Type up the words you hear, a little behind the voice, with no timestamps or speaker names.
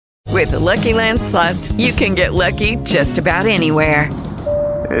With the Lucky Land Slots, you can get lucky just about anywhere.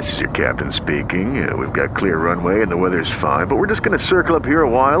 This is your captain speaking. We've got clear runway and the weather's fine, but we're just going to circle up here a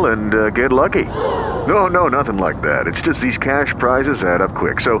while and get lucky. No, nothing like that. It's just these cash prizes add up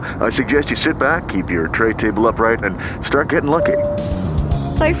quick. So I suggest you sit back, keep your tray table upright, and start getting lucky.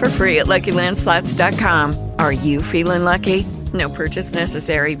 Play for free at LuckyLandSlots.com. Are you feeling lucky? No purchase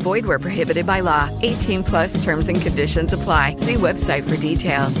necessary. Void where prohibited by law. 18 plus terms and conditions apply. See website for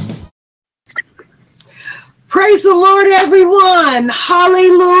details. Praise the Lord, everyone.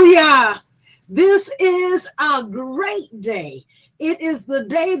 Hallelujah. This is a great day. It is the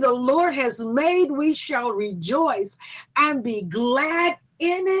day the Lord has made. We shall rejoice and be glad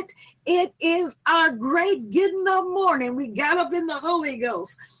in it. It is our great getting up morning. We got up in the Holy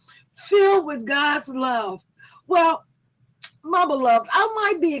Ghost, filled with God's love. Well, my beloved, I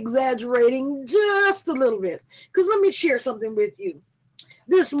might be exaggerating just a little bit, because let me share something with you.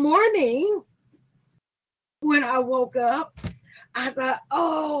 This morning, when I woke up, I thought,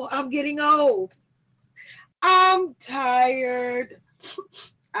 oh, I'm getting old. I'm tired.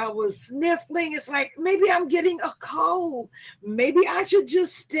 I was sniffling. It's like, maybe I'm getting a cold. Maybe I should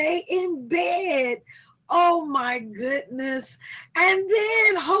just stay in bed. Oh my goodness. And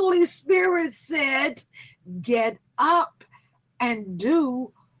then Holy Spirit said, get up and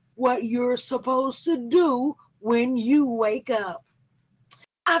do what you're supposed to do when you wake up.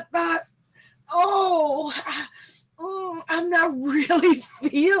 I thought, I'm not really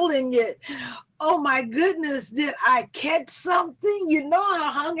feeling it. Oh my goodness, did I catch something? You know,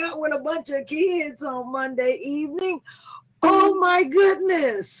 I hung out with a bunch of kids on Monday evening. Oh my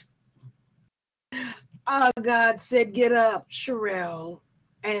goodness. God said, get up, Sherelle,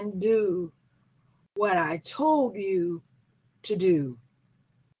 and do what I told you to do.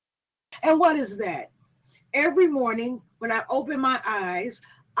 And what is that? Every morning when I open my eyes,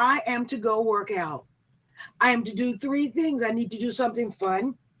 I am to go work out. I am to do three things. I need to do something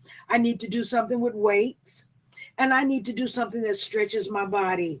fun. I need to do something with weights. And I need to do something that stretches my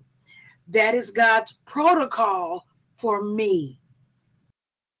body. That is God's protocol for me.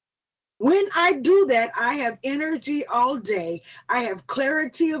 When I do that, I have energy all day. I have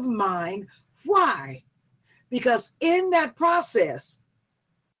clarity of mind. Why? Because in that process,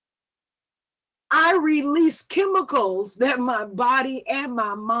 I release chemicals that my body and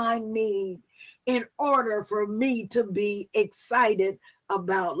my mind need in order for me to be excited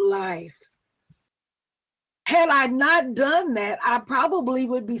about life. Had I not done that, I probably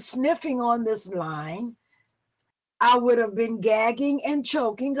would be sniffing on this line. I would have been gagging and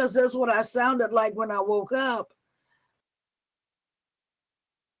choking, because that's what I sounded like when I woke up.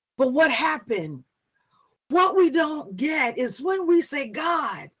 But what happened? What we don't get is when we say,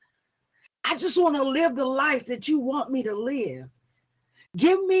 God, I just want to live the life that you want me to live.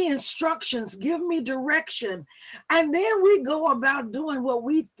 Give me instructions, give me direction. And then we go about doing what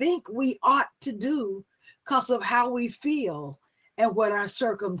we think we ought to do because of how we feel and what our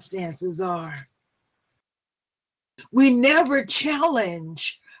circumstances are. We never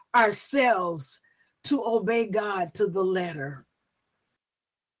challenge ourselves to obey God to the letter.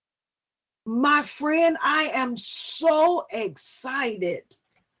 My friend, I am so excited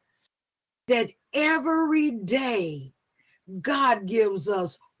that every day God gives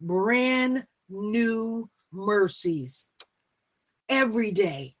us brand new mercies. Every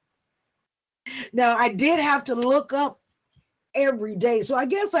day. Now, I did have to look up every day, so I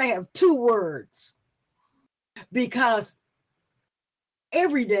guess I have two words. Because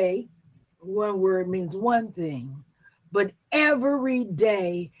every day, one word means one thing, but every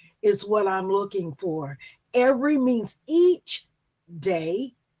day is what I'm looking for. Every means each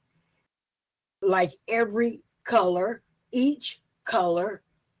day, like every color, each color,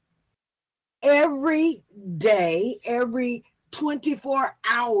 every day, every 24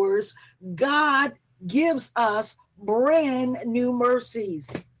 hours, God gives us brand new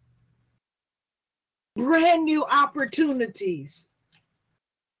mercies, brand new opportunities.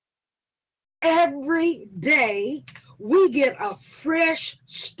 Every day we get a fresh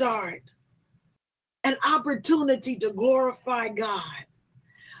start, an opportunity to glorify God,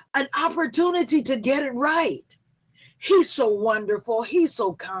 an opportunity to get it right. He's so wonderful. He's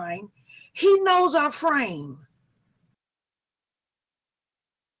so kind. He knows our frame.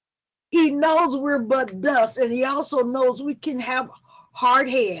 He knows we're but dust, and he also knows we can have hard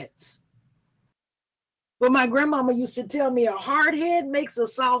heads. But my grandmama used to tell me a hard head makes a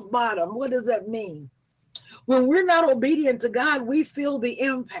soft bottom. What does that mean? When we're not obedient to God, we feel the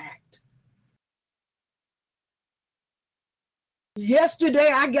impact.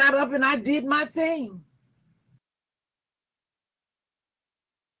 Yesterday, I got up and I did my thing.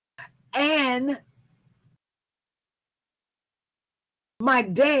 and my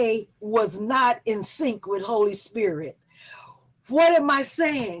day was not in sync with Holy Spirit. What am I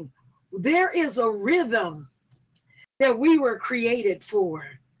saying? There is a rhythm that we were created for.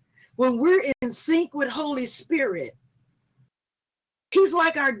 When we're in sync with Holy Spirit, He's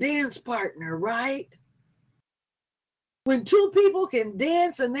like our dance partner, right? When two people can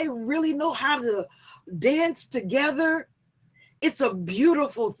dance and they really know how to dance together, it's a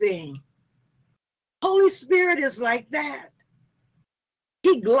beautiful thing. Holy Spirit is like that.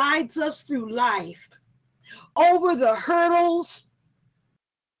 He glides us through life, over the hurdles,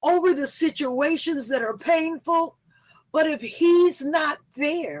 over the situations that are painful. But if He's not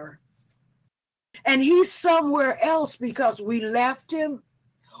there and He's somewhere else because we left Him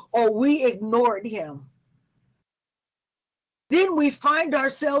or we ignored Him, then we find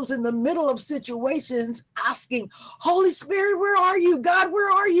ourselves in the middle of situations asking, Holy Spirit, where are you? God,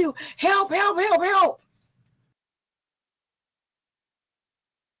 where are you? Help, help, help, help.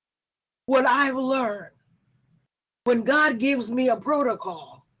 What I've learned, when God gives me a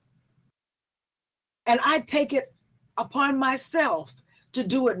protocol and I take it upon myself to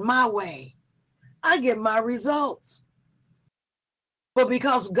do it my way, I get my results. But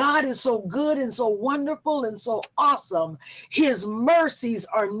because God is so good and so wonderful and so awesome, His mercies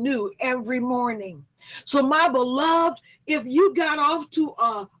are new every morning. So my beloved, if you got off to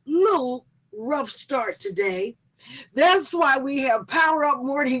a little rough start today, that's why we have Power Up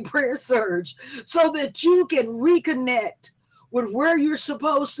Morning Prayer Surge, so that you can reconnect with where you're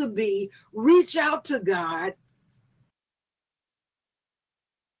supposed to be, reach out to God,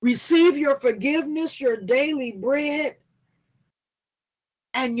 receive your forgiveness, your daily bread,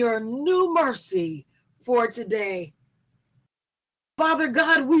 and your new mercy for today. Father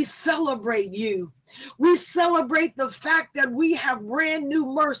God, we celebrate you. We celebrate the fact that we have brand new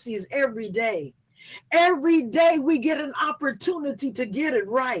mercies every day. Every day we get an opportunity to get it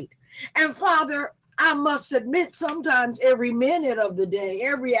right. And Father, I must admit, sometimes every minute of the day,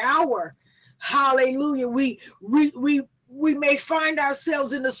 every hour, hallelujah, we may find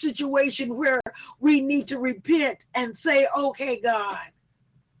ourselves in a situation where we need to repent and say, okay, God,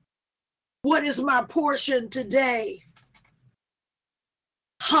 what is my portion today?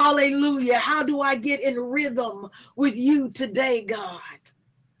 Hallelujah. How do I get in rhythm with you today, God?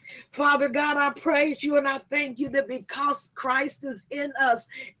 Father God, I praise you and I thank you that because Christ is in us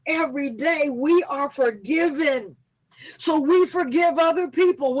every day, we are forgiven. So we forgive other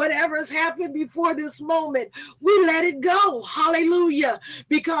people. Whatever has happened before this moment, we let it go. Hallelujah.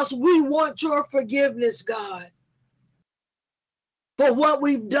 Because we want your forgiveness, God. For what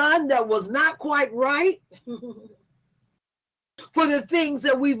we've done that was not quite right. For the things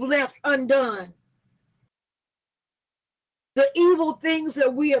that we've left undone. The evil things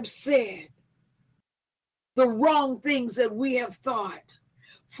that we have said. The wrong things that we have thought.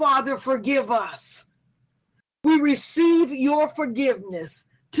 Father, forgive us. We receive your forgiveness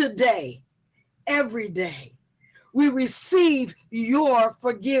today, every day. We receive your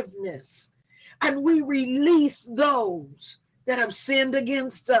forgiveness. And we release those that have sinned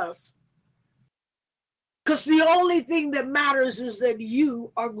against us. Because the only thing that matters is that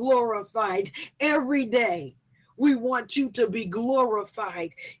you are glorified every day. We want you to be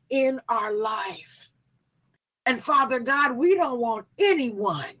glorified in our life. And Father God, we don't want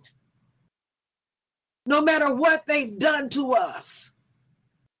anyone, no matter what they've done to us,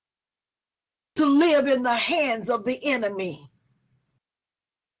 to live in the hands of the enemy.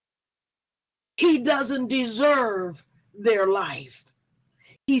 He doesn't deserve their life.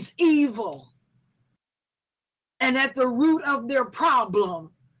 He's evil. And at the root of their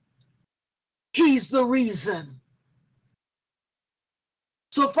problem, he's the reason.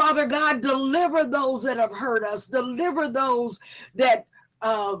 So, Father God, deliver those that have hurt us. Deliver those that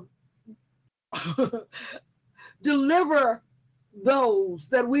deliver those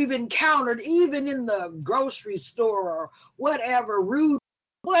that we've encountered, even in the grocery store or whatever, rude,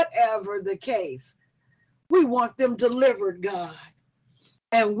 whatever the case. We want them delivered, God.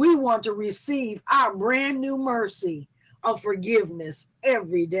 And we want to receive our brand new mercy of forgiveness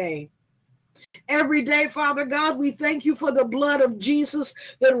every day. Every day, Father God, we thank you for the blood of Jesus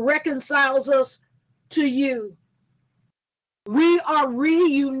that reconciles us to you. We are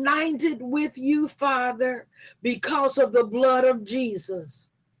reunited with you, Father, because of the blood of Jesus.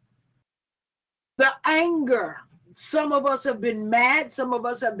 The anger, some of us have been mad, some of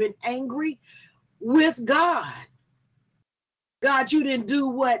us have been angry with God. God, you didn't do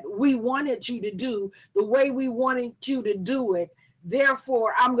what we wanted you to do, the way we wanted you to do it.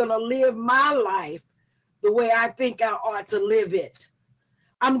 Therefore, I'm going to live my life the way I think I ought to live it.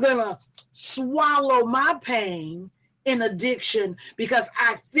 I'm going to swallow my pain in addiction because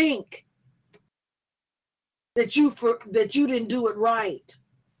I think that you didn't do it right.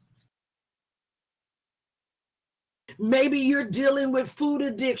 Maybe you're dealing with food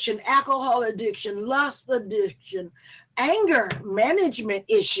addiction, alcohol addiction, lust addiction, anger management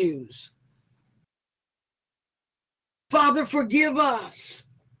issues. Father, forgive us.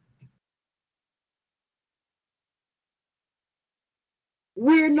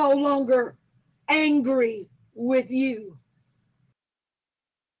 We're no longer angry with you.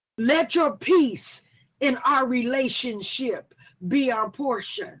 Let your peace in our relationship be our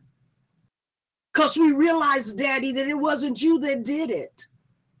portion. Because we realize, Daddy, that it wasn't you that did it.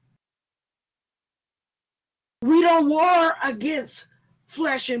 We don't war against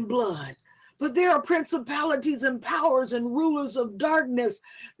flesh and blood, but there are principalities and powers and rulers of darkness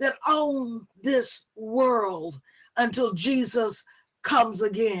that own this world until Jesus comes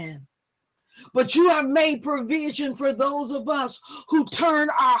again. But you have made provision for those of us who turn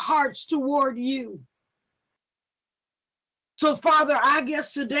our hearts toward you. So, Father, I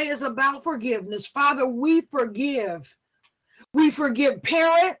guess today is about forgiveness. Father, we forgive. We forgive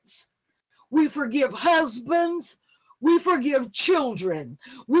parents. We forgive husbands. We forgive children.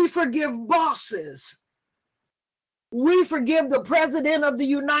 We forgive bosses. We forgive the President of the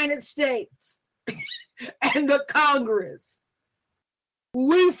United States and the Congress.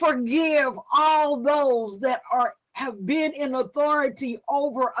 We forgive all those that have been in authority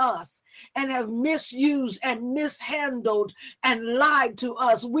over us and have misused and mishandled and lied to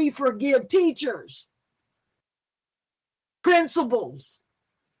us. We forgive teachers, principals.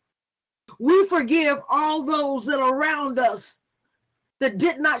 We forgive all those that are around us that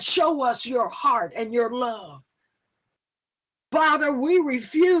did not show us your heart and your love. Father, we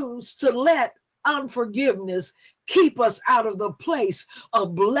refuse to let unforgiveness keep us out of the place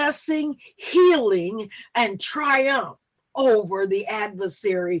of blessing, healing, and triumph over the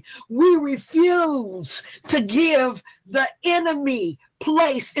adversary. We refuse to give the enemy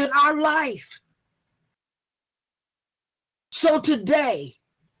place in our life. So today,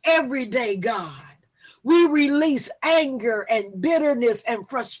 every day, God, we release anger and bitterness and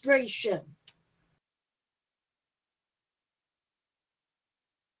frustration.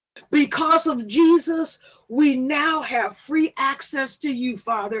 Because of Jesus, we now have free access to you,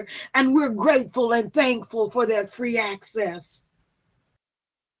 Father, and we're grateful and thankful for that free access.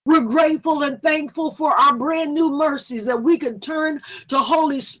 We're grateful and thankful for our brand new mercies that we can turn to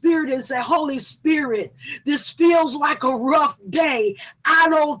Holy Spirit and say, Holy Spirit, this feels like a rough day. I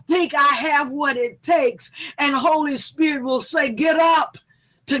don't think I have what it takes. And Holy Spirit will say, get up.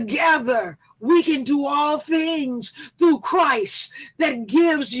 Together, we can do all things through Christ that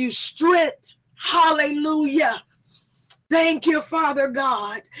gives you strength. Hallelujah. Thank you, Father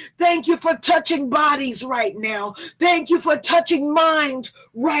God. Thank you for touching bodies right now. Thank you for touching minds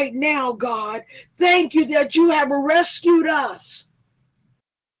right now, God. Thank you that you have rescued us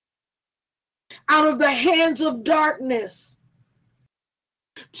out of the hands of darkness.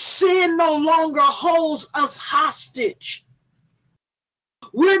 Sin no longer holds us hostage.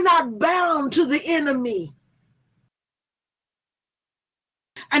 We're not bound to the enemy.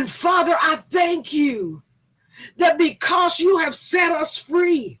 And Father, I thank you that because you have set us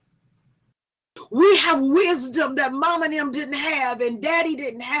free, we have wisdom that mom and them didn't have, and daddy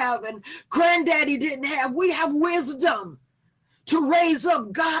didn't have, and granddaddy didn't have. We have wisdom to raise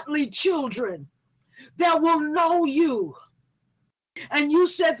up godly children that will know you. And you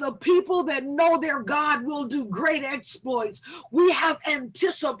said the people that know their God will do great exploits. We have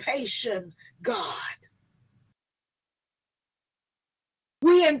anticipation, God.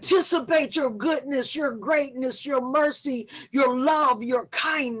 We anticipate your goodness, your greatness, your mercy, your love, your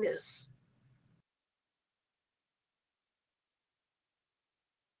kindness.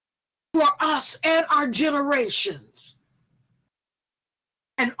 For us and our generations.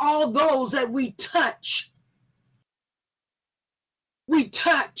 And all those that we touch. We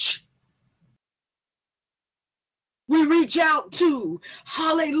touch. We reach out to.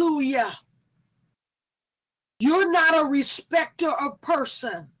 Hallelujah. You're not a respecter of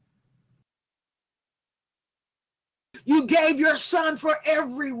person. You gave your son for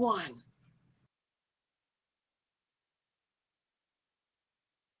everyone.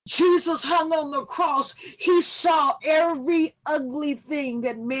 Jesus hung on the cross. He saw every ugly thing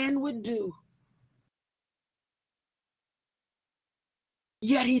that man would do.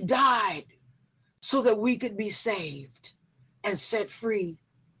 Yet he died so that we could be saved and set free.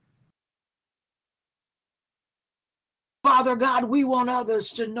 Father God, we want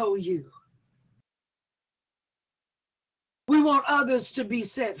others to know you. We want others to be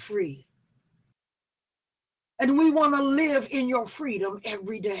set free. And we want to live in your freedom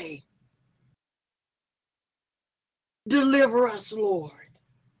every day. Deliver us, Lord.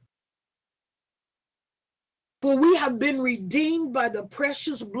 For we have been redeemed by the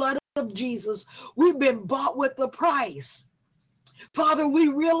precious blood of Jesus. We've been bought with a price. Father, we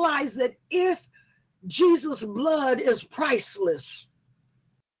realize that if Jesus' blood is priceless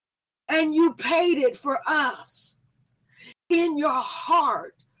and you paid it for us, in your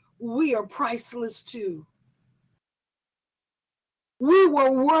heart, we are priceless too. We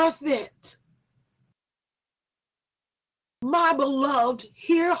were worth it. My beloved,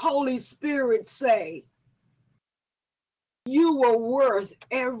 hear Holy Spirit say, you were worth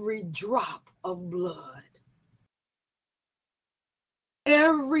every drop of blood.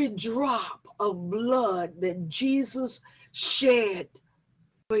 Every drop of blood that Jesus shed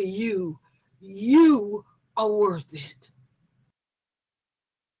for you, you are worth it.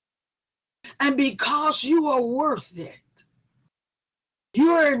 And because you are worth it,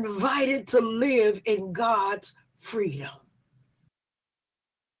 you're invited to live in God's freedom.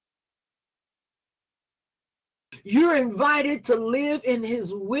 You're invited to live in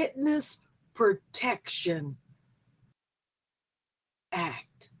his witness protection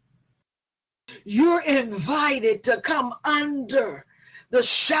act. You're invited to come under the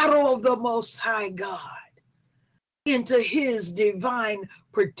shadow of the Most High God into his divine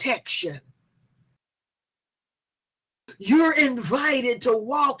protection. You're invited to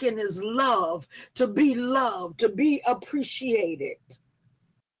walk in his love, to be appreciated.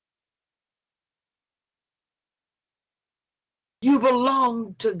 You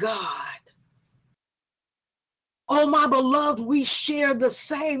belong to God. Oh, my beloved, we share the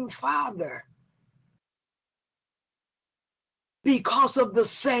same Father because of the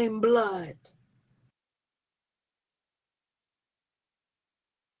same blood.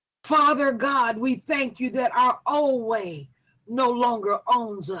 Father God, we thank you that our old way no longer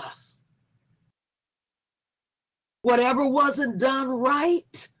owns us. Whatever wasn't done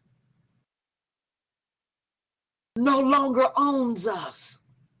right no longer owns us.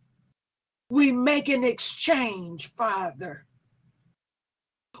 We make an exchange, Father.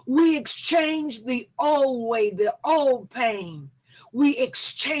 We exchange the old way, the old pain. We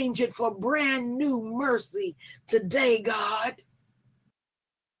exchange it for brand new mercy today, God.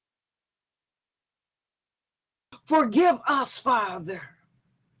 Forgive us, Father,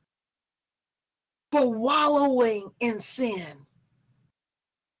 for wallowing in sin.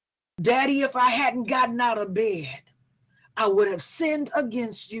 Daddy, if I hadn't gotten out of bed, I would have sinned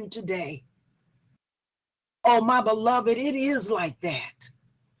against you today. Oh, my beloved, it is like that.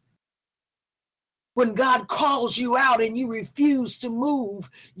 When God calls you out and you refuse to move,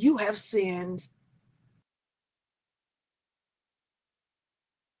 you have sinned.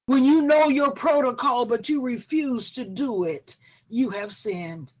 When you know your protocol, but you refuse to do it, you have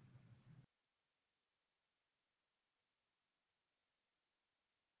sinned.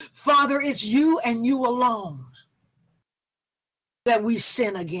 Father, it's you and you alone that we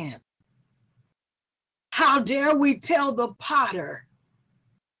sin again. How dare we tell the potter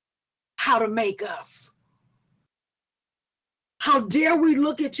how to make us? How dare we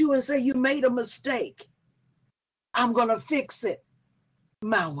look at you and say, you made a mistake. I'm going to fix it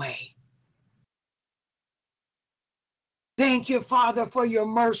my way. Thank you, Father, for your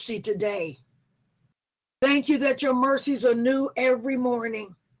mercy today. Thank you that your mercies are new every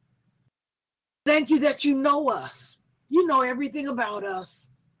morning. Thank you that you know us. You know everything about us.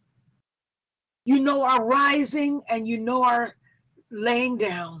 You know our rising and you know our laying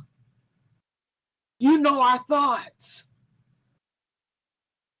down. You know our thoughts.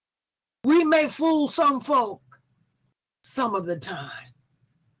 We may fool some folk some of the time,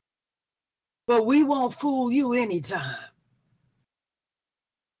 but we won't fool you anytime.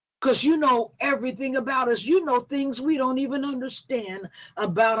 Because you know everything about us. You know things we don't even understand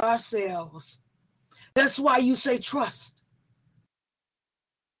about ourselves. That's why you say trust.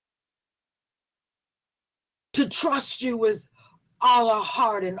 To trust you with all our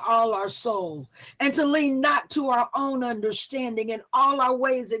heart and all our soul, and to lean not to our own understanding, in all our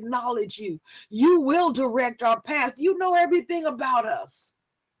ways acknowledge you. You will direct our path. You know everything about us.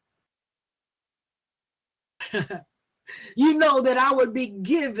 You know that I would be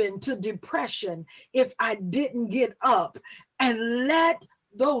given to depression if I didn't get up and let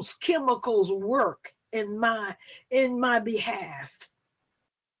those chemicals work in my behalf.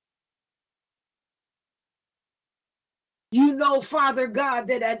 You know, Father God,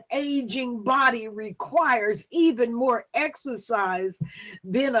 that an aging body requires even more exercise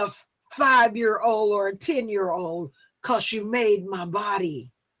than a 5-year-old or a 10-year-old because you made my body.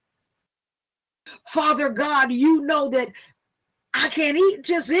 Father God, you know that I can't eat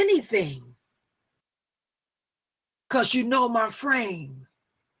just anything because you know my frame.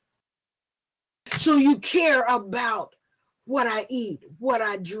 So you care about what I eat, what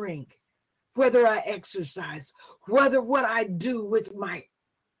I drink, whether I exercise, what I do with my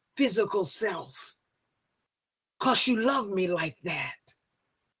physical self, because you love me like that.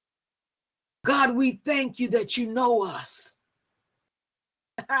 God, we thank you that you know us.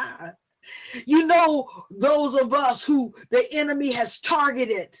 You know those of us who the enemy has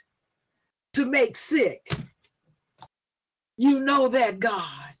targeted to make sick. You know that,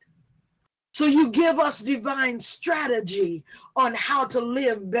 God. So you give us divine strategy on how to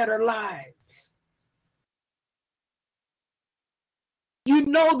live better lives. You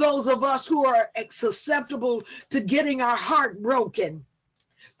know those of us who are susceptible to getting our heart broken,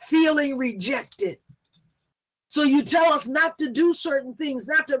 feeling rejected. So you tell us not to do certain things,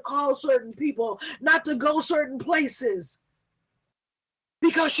 not to call certain people, not to go certain places,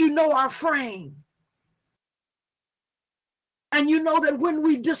 because you know our frame. And you know that when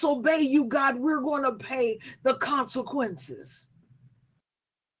we disobey you, God, we're going to pay the consequences.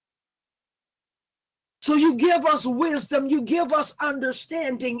 So you give us wisdom, you give us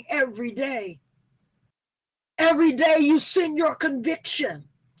understanding every day. Every day you send your conviction.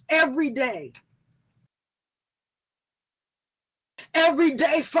 Every day. Every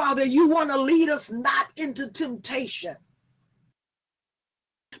day, Father, you want to lead us not into temptation.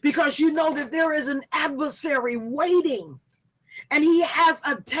 Because you know that there is an adversary waiting. And he has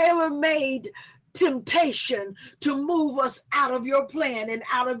a tailor-made temptation to move us out of your plan and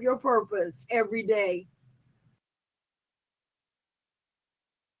out of your purpose every day.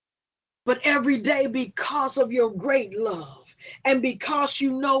 But every day, because of your great love, and because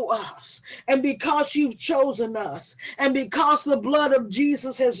you know us, and because you've chosen us, and because the blood of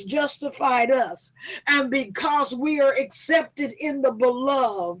Jesus has justified us, and because we are accepted in the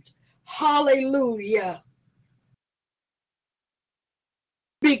beloved, hallelujah.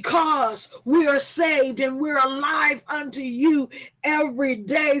 Because we are saved and we're alive unto you every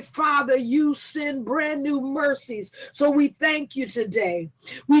day, Father, you send brand new mercies. So we thank you today.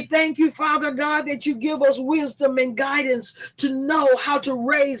 We thank you, Father God, that you give us wisdom and guidance to know how to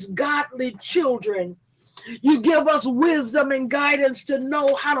raise godly children. You give us wisdom and guidance to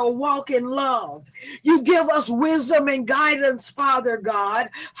know how to walk in love. You give us wisdom and guidance, Father God.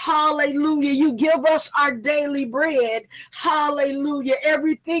 Hallelujah. You give us our daily bread. Hallelujah.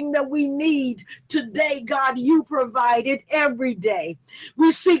 Everything that we need today, God, you provide it every day.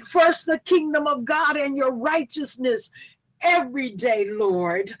 We seek first the kingdom of God and your righteousness every day,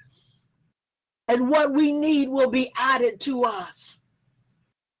 Lord. And what we need will be added to us.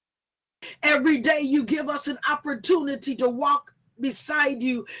 Every day you give us an opportunity to walk beside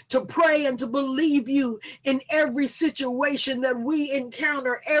you, to pray and to believe you in every situation that we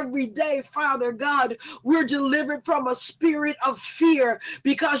encounter every day, Father God. We're delivered from a spirit of fear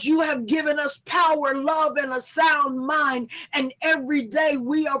because you have given us power, love, and a sound mind. And every day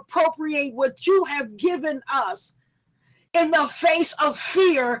we appropriate what you have given us. In the face of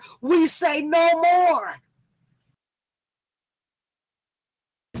fear, we say no more.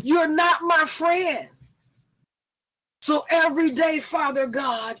 You're not my friend. So every day, Father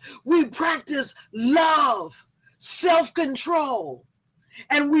God, we practice love, self-control,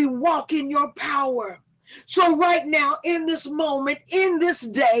 and we walk in your power. So right now, in this moment, in this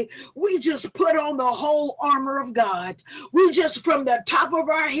day, we just put on the whole armor of God. We just, from the top of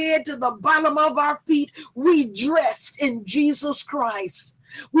our head to the bottom of our feet, we dressed in Jesus Christ.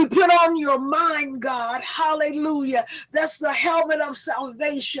 We put on your mind, God. Hallelujah. That's the helmet of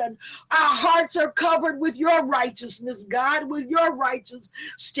salvation. Our hearts are covered with your righteousness, God, with your righteous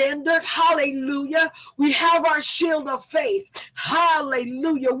standard. Hallelujah. We have our shield of faith.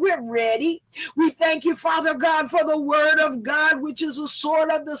 Hallelujah. We're ready. We thank you, Father God, for the word of God, which is a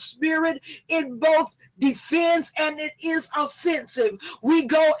sword of the Spirit. It both defends and it is offensive. We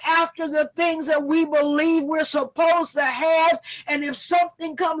go after the things that we believe we're supposed to have, and if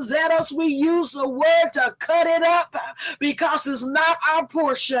something comes at us, we use the word to cut it up because it's not our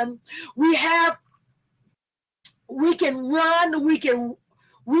portion. We can run,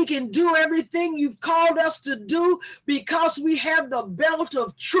 we can do everything you've called us to do because we have the belt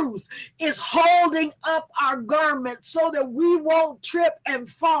of truth. It's holding up our garment so that we won't trip and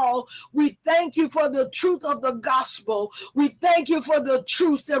fall. We thank you for the truth of the gospel. We thank you for the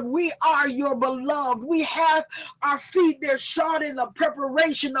truth that we are your beloved. We have our feet, they're shod in the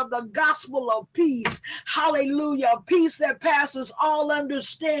preparation of the gospel of peace. Hallelujah. Peace that passes all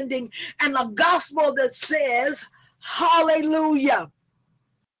understanding, and a gospel that says, Hallelujah.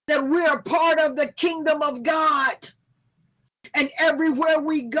 That we're part of the kingdom of God. And everywhere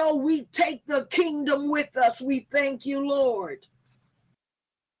we go, we take the kingdom with us. We thank you, Lord.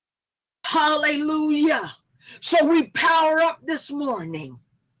 Hallelujah. So we power up this morning.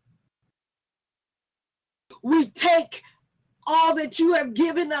 We take all that you have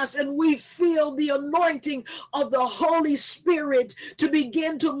given us, and we feel the anointing of the Holy Spirit to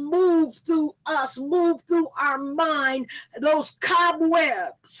begin to move through us, move through our mind, those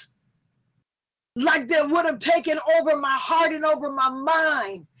cobwebs, like that would have taken over my heart and over my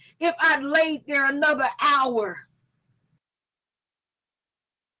mind if I'd laid there another hour,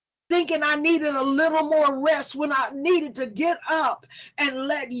 thinking I needed a little more rest when I needed to get up and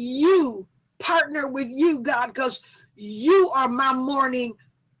let you partner with you, God, because you are my morning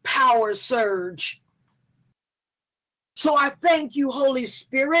power surge. So I thank you, Holy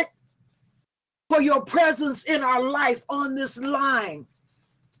Spirit, for your presence in our life on this line.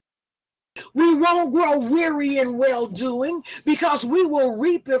 We won't grow weary in well-doing, because we will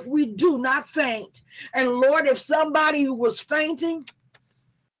reap if we do not faint. And Lord, if somebody who was fainting,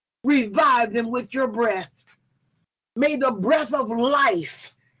 revive them with your breath. May the breath of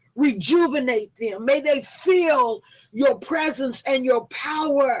life rejuvenate them. May they feel your presence and your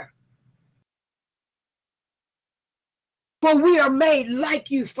power. For we are made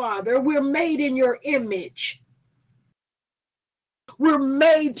like you, Father. We're made in your image. We're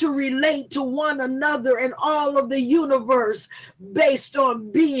made to relate to one another and all of the universe based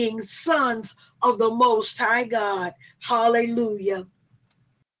on being sons of the Most High God. Hallelujah.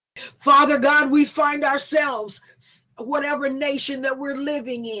 Father God, we find ourselves, whatever nation that we're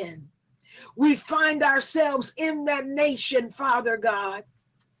living in, we find ourselves in that nation, Father God.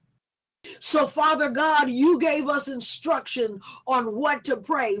 So, Father God, you gave us instruction on what to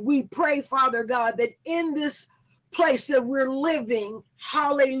pray. We pray, Father God, that in this place that we're living,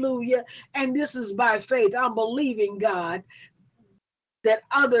 hallelujah, and this is by faith, I'm believing, God, that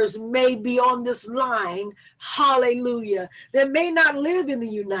others may be on this line, hallelujah, that may not live in the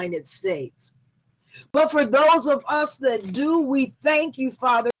United States. But for those of us that do, we thank you,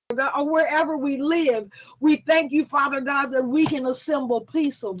 Father God, or wherever we live, we thank you, Father God, that we can assemble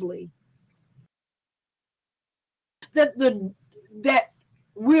peaceably. That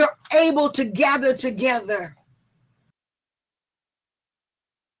we're able to gather together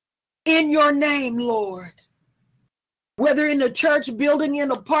in your name, Lord. Whether in a church building,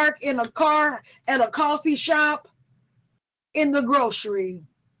 in a park, in a car, at a coffee shop, in the grocery,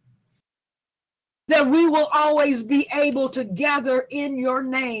 that we will always be able to gather in your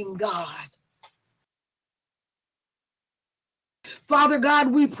name, God. Father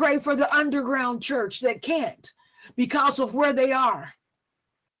God, we pray for the underground church that can't because of where they are.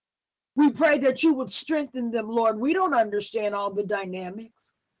 We pray that you would strengthen them, Lord. We don't understand all the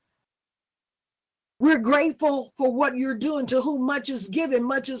dynamics. We're grateful for what you're doing. To whom much is given,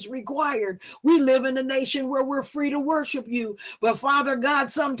 much is required. We live in a nation where we're free to worship you. But Father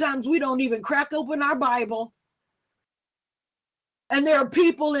God, sometimes we don't even crack open our Bible. And there are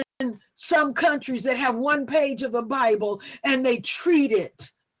people in some countries that have one page of the Bible and they treat it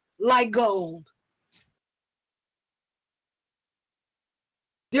like gold.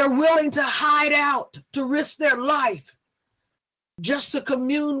 They're willing to hide out, to risk their life, just to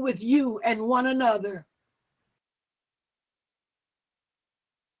commune with you and one another.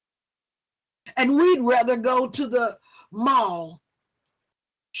 And we'd rather go to the mall,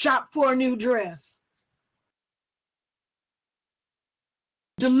 shop for a new dress.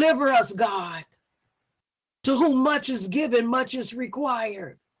 Deliver us, God. To whom much is given, much is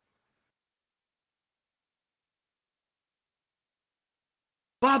required.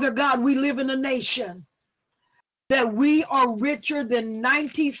 Father God, we live in a nation that we are richer than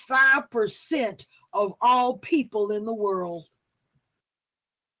 95% of all people in the world.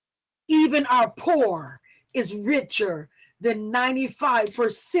 Even our poor is richer than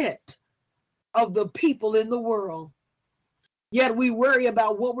 95% of the people in the world. Yet we worry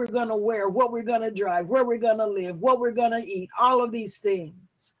about what we're going to wear, what we're going to drive, where we're going to live, what we're going to eat, all of these things.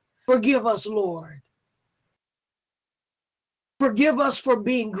 Forgive us, Lord. Forgive us for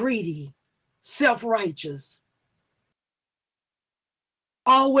being greedy, self-righteous,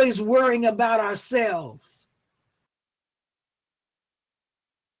 always worrying about ourselves,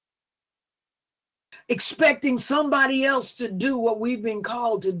 expecting somebody else to do what we've been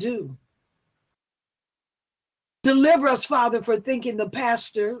called to do. Deliver us, Father, for thinking the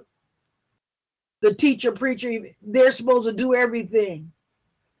pastor, the teacher, preacher, they're supposed to do everything.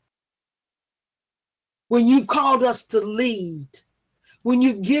 When you've called us to lead, when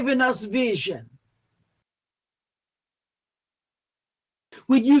you've given us vision,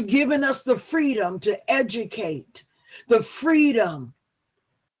 When you've given us the freedom to educate, the freedom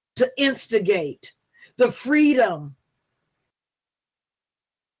to instigate, the freedom.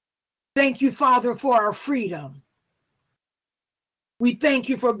 Thank you, Father, for our freedom. We thank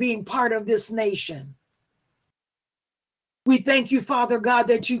you for being part of this nation. We thank you, Father God,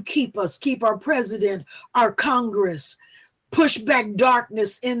 that you keep us, keep our president, our Congress, push back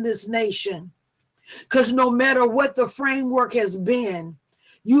darkness in this nation. Because no matter what the framework has been,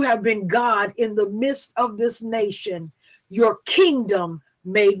 you have been God in the midst of this nation, your kingdom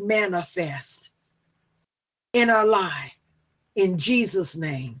made manifest in our life. In Jesus'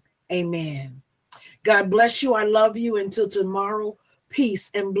 name, amen. God bless you. I love you. Until tomorrow,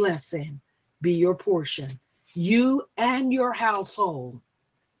 peace and blessing be your portion. You and your household,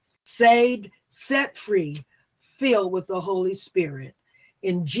 saved, set free, filled with the Holy Spirit.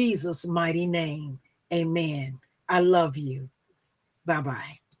 In Jesus' mighty name, amen. I love you.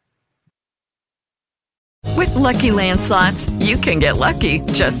 Bye-bye. With Lucky Land Slots, you can get lucky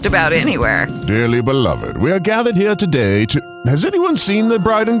just about anywhere. Dearly beloved, we are gathered here today to... Has anyone seen the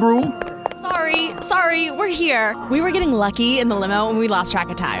bride and groom? Sorry, we're here. We were getting lucky in the limo and we lost track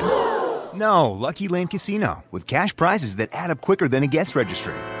of time. No, Lucky Land Casino, with cash prizes that add up quicker than a guest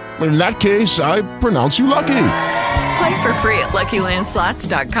registry. In that case, I pronounce you lucky. Play for free at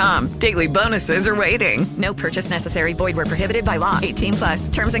LuckyLandSlots.com. Daily bonuses are waiting. No purchase necessary. Void where prohibited by law.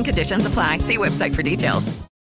 18+. Terms and conditions apply. See website for details.